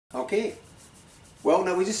Okay, well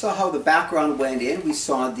now we just saw how the background went in. We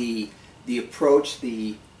saw the approach,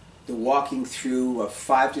 the walking through of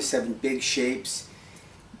 5 to 7 big shapes.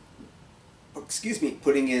 Excuse me,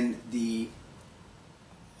 putting in the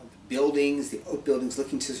buildings, the outbuildings,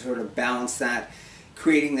 looking to sort of balance that,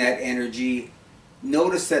 creating that energy.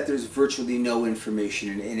 Notice that there's virtually no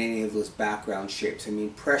information in any of those background shapes. I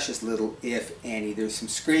mean, precious little, if any. There's some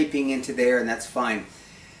scraping into there, and that's fine.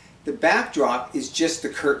 The backdrop is just the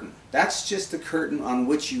curtain. That's just the curtain on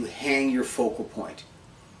which you hang your focal point.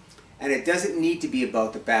 And it doesn't need to be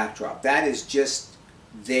about the backdrop. That is just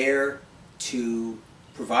there to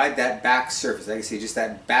provide that back surface. Like I say, just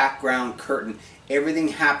that background curtain. Everything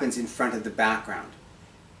happens in front of the background.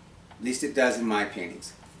 At least it does in my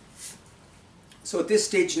paintings. So at this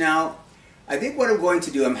stage now, I think what I'm going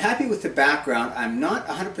to do, I'm happy with the background. I'm not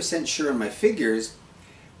 100% sure on my figures,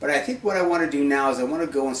 but I think what I want to do now is I want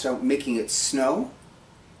to go and start making it snow.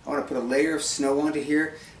 I want to put a layer of snow onto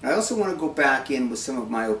here. And I also want to go back in with some of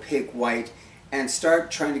my opaque white and start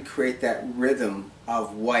trying to create that rhythm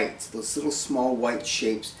of whites, those little small white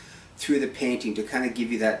shapes through the painting to kind of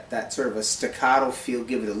give you that sort of a staccato feel,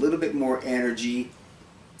 give it a little bit more energy.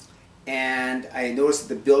 And I noticed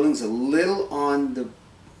that the building's a little on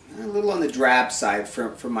the drab side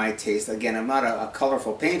for my taste. Again, I'm not a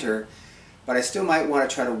colorful painter, but I still might want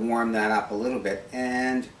to try to warm that up a little bit.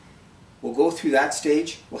 And we'll go through that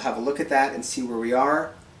stage. We'll have a look at that and see where we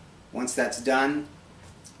are. Once that's done,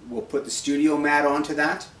 we'll put the studio mat onto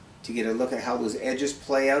that to get a look at how those edges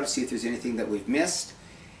play out, see if there's anything that we've missed,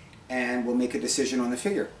 and we'll make a decision on the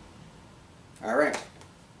figure. All right,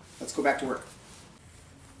 let's go back to work.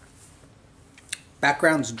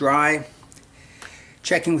 Background's dry.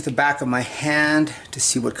 Checking with the back of my hand to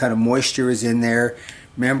see what kind of moisture is in there.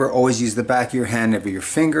 Remember, always use the back of your hand, never your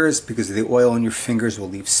fingers, because the oil on your fingers will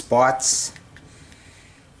leave spots.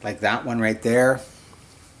 Like that one right there.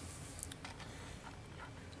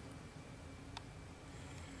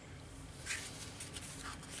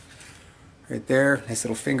 Right there, nice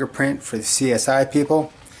little fingerprint for the CSI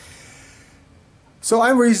people. So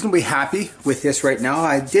I'm reasonably happy with this right now.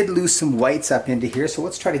 I did lose some whites up into here, so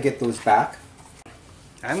let's try to get those back.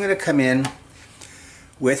 I'm going to come in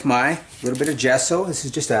with my little bit of gesso. This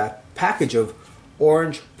is just a package of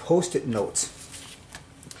orange post-it notes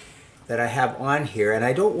that I have on here, and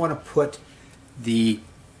I don't want to put the,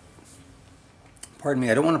 I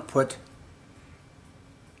don't want to put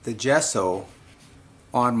the gesso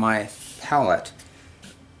on my palette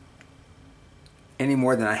any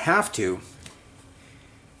more than I have to,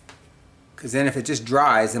 because then if it just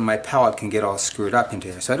dries, then my palette can get all screwed up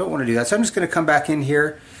into here. So I don't want to do that. So I'm just going to come back in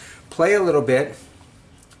here, play a little bit,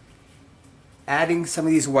 adding some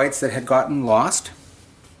of these whites that had gotten lost.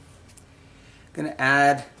 I'm going to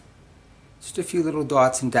add just a few little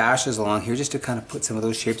dots and dashes along here just to kind of put some of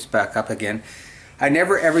those shapes back up again. I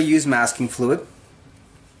never ever use masking fluid.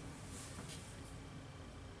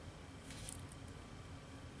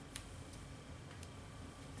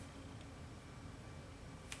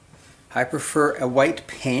 I prefer a white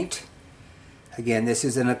paint. Again, this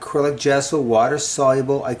is an acrylic gesso, water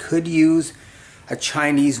soluble. I could use a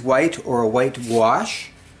Chinese white or a white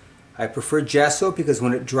gouache. I prefer gesso because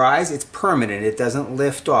when it dries, it's permanent. It doesn't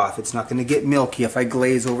lift off. It's not going to get milky if I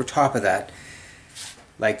glaze over top of that,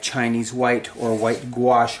 like Chinese white or white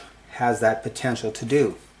gouache has that potential to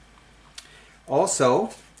do. Also,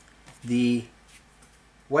 the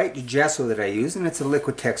white gesso that I use, and it's a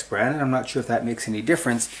Liquitex brand, and I'm not sure if that makes any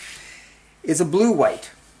difference, is a blue white,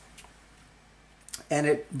 and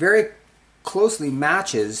it very closely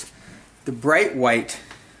matches the bright white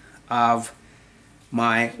of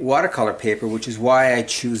my watercolor paper, which is why I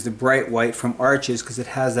choose the bright white from Arches, because it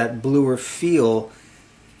has that bluer feel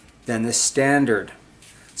than the standard.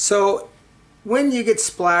 So when you get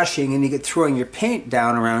splashing and you get throwing your paint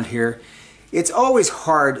down around here, it's always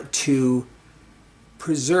hard to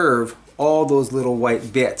preserve all those little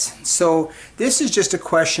white bits. So this is just a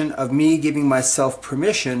question of me giving myself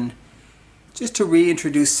permission just to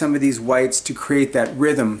reintroduce some of these whites to create that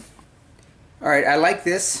rhythm. Alright, I like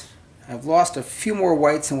this. I've lost a few more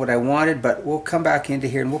whites than what I wanted, but we'll come back into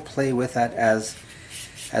here and we'll play with that as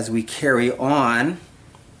we carry on.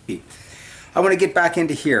 I want to get back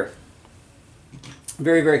into here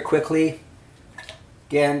very, very quickly.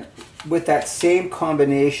 Again, with that same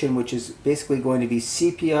combination, which is basically going to be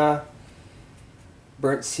sepia,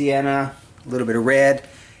 burnt sienna, a little bit of red,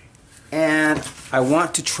 and I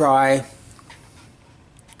want to try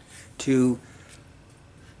to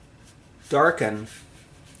darken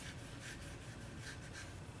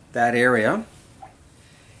that area.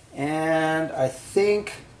 And I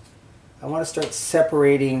think I want to start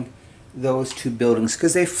separating those two buildings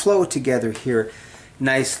because they flow together here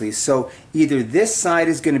nicely. So either this side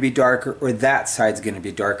is going to be darker or that side is going to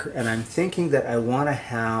be darker. And I'm thinking that I want to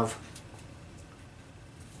have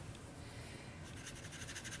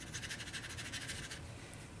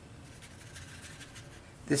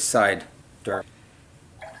this side dark.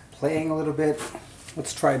 Playing a little bit.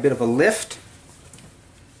 Let's try a bit of a lift.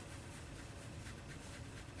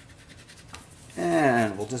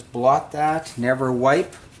 And we'll just blot that. Never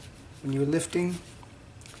wipe when you're lifting.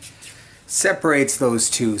 Separates those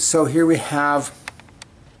two. So here we have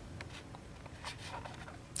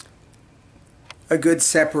a good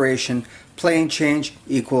separation. Plane change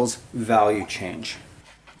equals value change.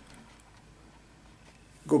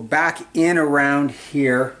 Go back in around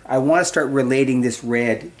here. I want to start relating this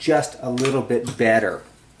red just a little bit better.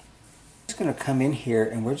 I'm just going to come in here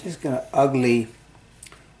and we're just going to ugly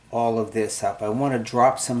all of this up. I want to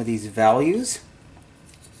drop some of these values.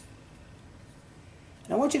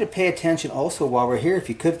 And I want you to pay attention also while we're here, if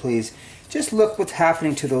you could please. Just look what's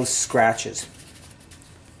happening to those scratches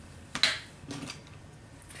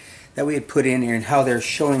that we had put in here and how they're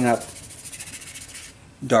showing up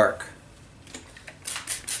dark.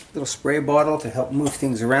 Little spray bottle to help move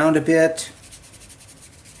things around a bit.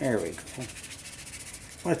 There we go.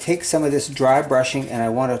 I want to take some of this dry brushing and I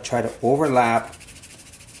want to try to overlap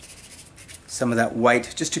some of that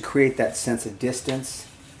white just to create that sense of distance.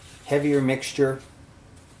 Heavier mixture,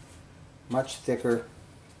 much thicker.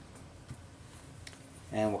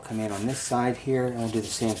 And we'll come in on this side here and we'll do the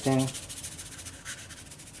same thing.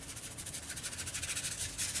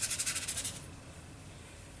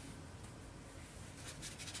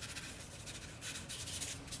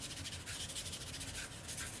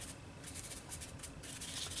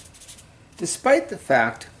 Despite the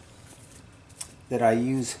fact that I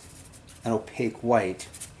use an opaque white,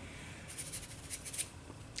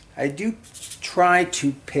 I do try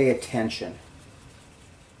to pay attention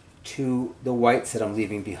to the whites that I'm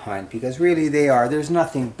leaving behind because really there's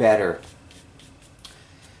nothing better,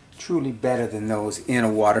 truly better than those in a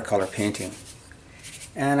watercolor painting.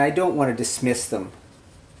 And I don't want to dismiss them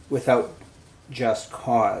without just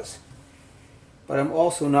cause. But I'm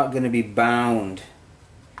also not going to be bound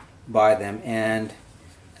by them, and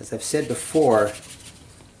as I've said before,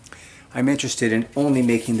 I'm interested in only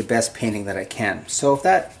making the best painting that I can. So if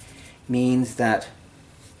that means that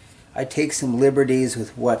I take some liberties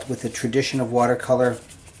with the tradition of watercolor,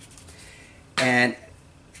 and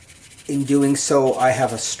in doing so I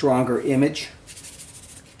have a stronger image,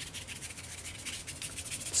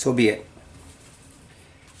 so be it.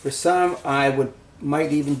 For some,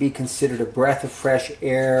 might even be considered a breath of fresh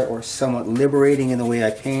air or somewhat liberating in the way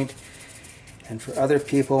I paint. And for other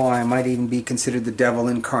people, I might even be considered the devil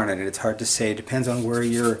incarnate. It's hard to say. It depends on where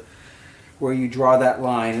you draw that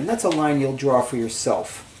line. And that's a line you'll draw for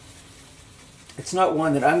yourself. It's not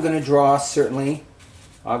one that I'm going to draw, certainly,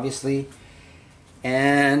 obviously.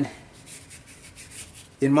 And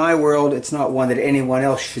in my world, it's not one that anyone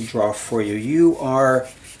else should draw for you. You are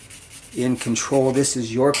in control. This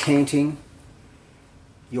is your painting,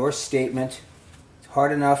 your statement. It's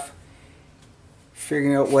hard enough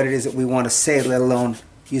figuring out what it is that we want to say, let alone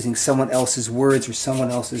using someone else's words or someone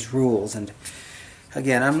else's rules. And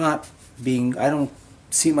again, I don't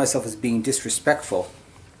see myself as being disrespectful.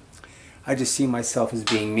 I just see myself as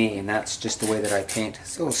being me, and that's just the way that I paint.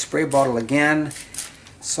 So spray bottle again,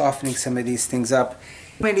 softening some of these things up.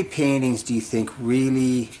 How many paintings do you think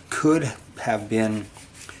really could have been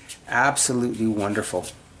absolutely wonderful,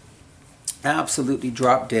 absolutely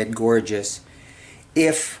drop dead gorgeous,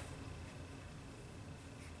 if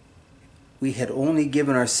we had only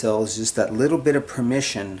given ourselves just that little bit of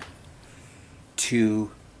permission to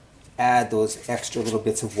add those extra little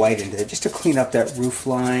bits of white into it, just to clean up that roof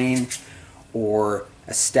line or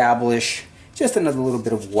establish just another little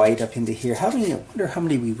bit of white up into here. I wonder how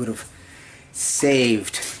many we would have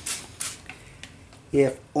saved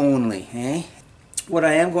if only, eh? What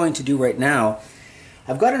I am going to do right now,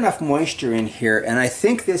 I've got enough moisture in here, and I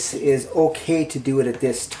think this is okay to do it at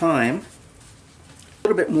this time. A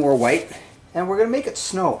little bit more white, and we're going to make it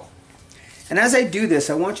snow. And as I do this,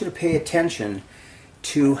 I want you to pay attention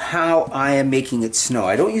to how I am making it snow.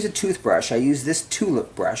 I don't use a toothbrush. I use this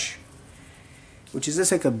tulip brush, which is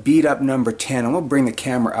just like a beat up number 10. I'm going to bring the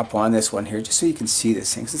camera up on this one here just so you can see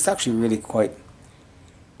this thing. It's actually really quite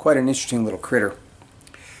an interesting little critter.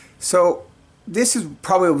 So this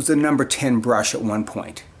was a number 10 brush at one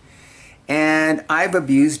point, and I've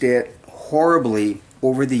abused it horribly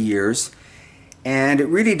over the years, and it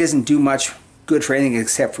really doesn't do much good for anything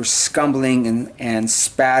except for scumbling and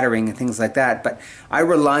spattering and things like that. But I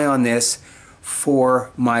rely on this for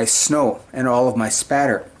my snow and all of my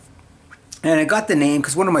spatter. And I got the name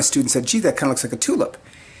because one of my students said, gee, that kind of looks like a tulip.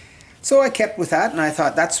 So I kept with that, and I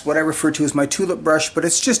thought that's what I refer to as my tulip brush, but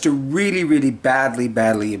it's just a really, really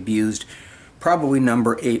badly abused, probably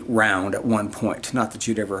number 8 round at one point. Not that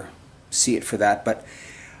you'd ever see it for that, but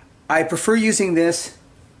I prefer using this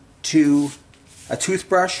to a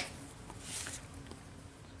toothbrush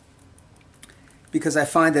because I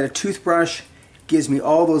find that a toothbrush gives me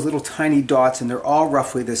all those little tiny dots and they're all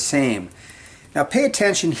roughly the same. Now pay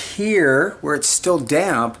attention here where it's still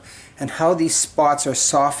damp and how these spots are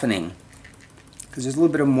softening, because there's a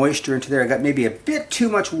little bit of moisture into there. I got maybe a bit too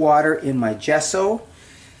much water in my gesso,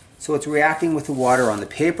 so it's reacting with the water on the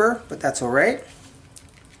paper, but that's all right.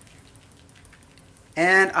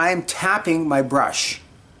 And I'm tapping my brush.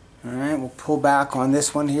 All right, we'll pull back on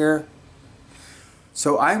this one here.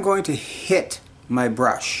 So I'm going to hit my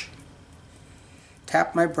brush.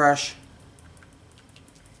 Tap my brush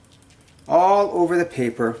all over the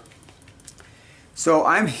paper. So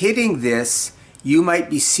I'm hitting this. You might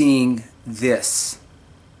be seeing this,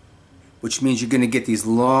 which means you're going to get these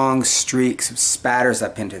long streaks of spatters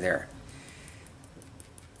up into there.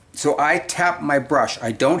 So I tap my brush.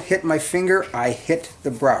 I don't hit my finger, I hit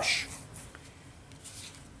the brush.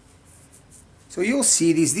 So you'll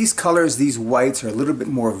see these colors, these whites, are a little bit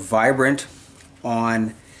more vibrant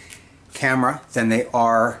on camera than they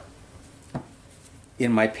are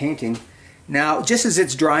in my painting. Now, just as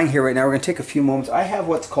it's drying here right now, we're going to take a few moments. I have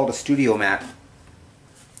what's called a studio mat.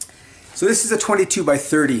 So this is a 22 by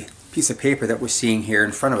 30 piece of paper that we're seeing here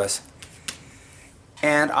in front of us.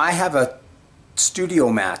 And I have a studio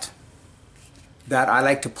mat that I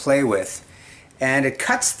like to play with. And it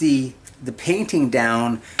cuts the painting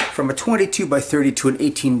down from a 22 by 30 to an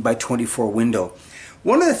 18 by 24 window.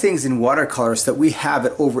 One of the things in watercolors that we have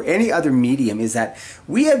it over any other medium is that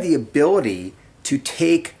we have the ability to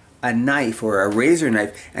take a knife or a razor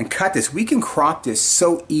knife and cut this. We can crop this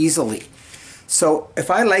so easily. So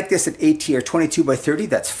if I like this at 18 or 22 by 30,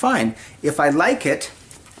 that's fine. If I like it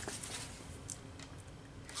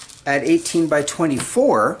at 18 by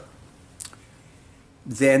 24,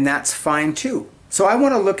 then that's fine too. So I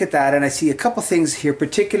want to look at that, and I see a couple things here,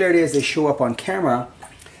 particularly as they show up on camera,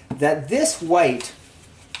 that this white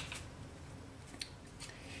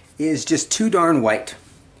is just too darn white.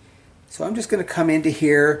 So I'm just going to come into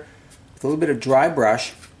here with a little bit of dry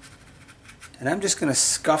brush, and I'm just going to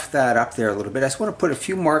scuff that up there a little bit. I just want to put a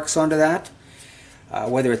few marks onto that,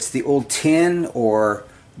 whether it's the old tin or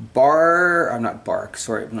not bark,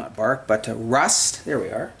 but rust, there we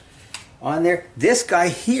are, on there. This guy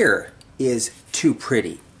here is too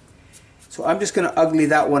pretty. So I'm just going to ugly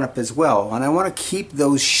that one up as well. And I want to keep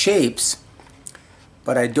those shapes,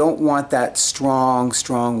 but I don't want that strong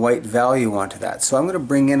white value onto that. So I'm going to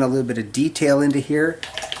bring in a little bit of detail into here.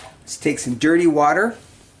 Let's take some dirty water.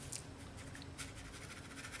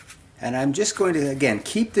 And I'm just going to, again,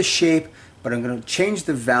 keep the shape, but I'm going to change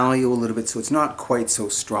the value a little bit so it's not quite so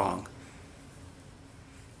strong.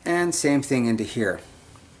 And same thing into here.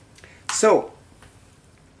 So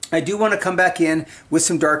I do want to come back in with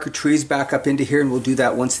some darker trees back up into here, and we'll do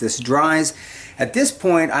that once this dries. At this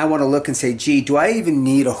point, I want to look and say, gee, do I even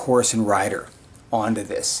need a horse and rider onto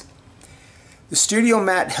this? The studio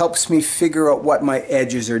mat helps me figure out what my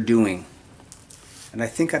edges are doing. And I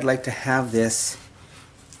think I'd like to have this,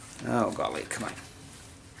 oh golly, come on. I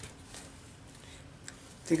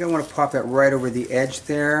think I want to pop that right over the edge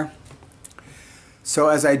there. So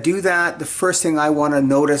as I do that, the first thing I want to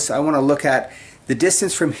notice, I want to look at the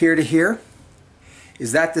distance from here to here.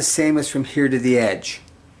 Is that the same as from here to the edge?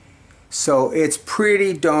 So it's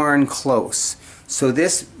pretty darn close. So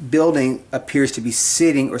this building appears to be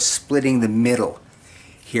sitting or splitting the middle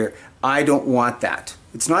here. I don't want that.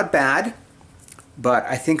 It's not bad, but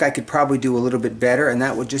I think I could probably do a little bit better, and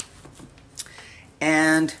that would just,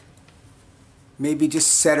 and maybe just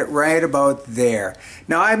set it right about there.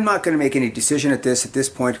 Now I'm not going to make any decision at this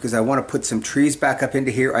point because I want to put some trees back up into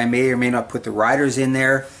here. I may or may not put the riders in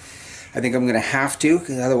there. I think I'm going to have to,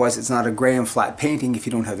 because otherwise it's not a gray and flat painting if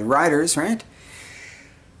you don't have the riders, right?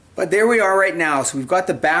 But there we are right now. So we've got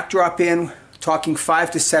the backdrop in, talking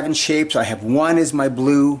 5 to 7 shapes. I have 1 is my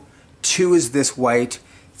blue, 2 is this white,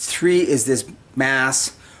 3 is this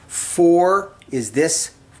mass, 4 is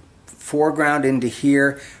this foreground into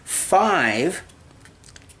here, 5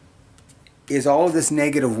 is all of this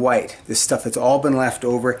negative white, this stuff that's all been left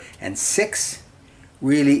over, and 6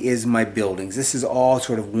 really is my buildings. This is all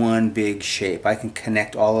sort of one big shape. I can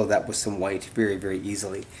connect all of that with some white very, very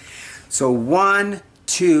easily. So 1,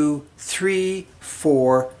 2, 3,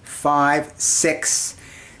 4, 5, 6.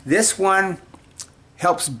 This one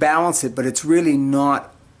helps balance it, but it's really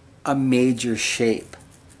not a major shape.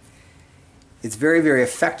 It's very, very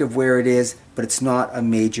effective where it is, but it's not a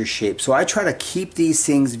major shape. So I try to keep these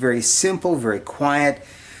things very simple, very quiet,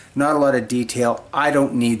 not a lot of detail. I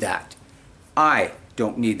don't need that. I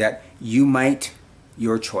don't need that. You might,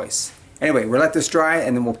 your choice. Anyway, we'll let this dry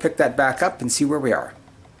and then we'll pick that back up and see where we are.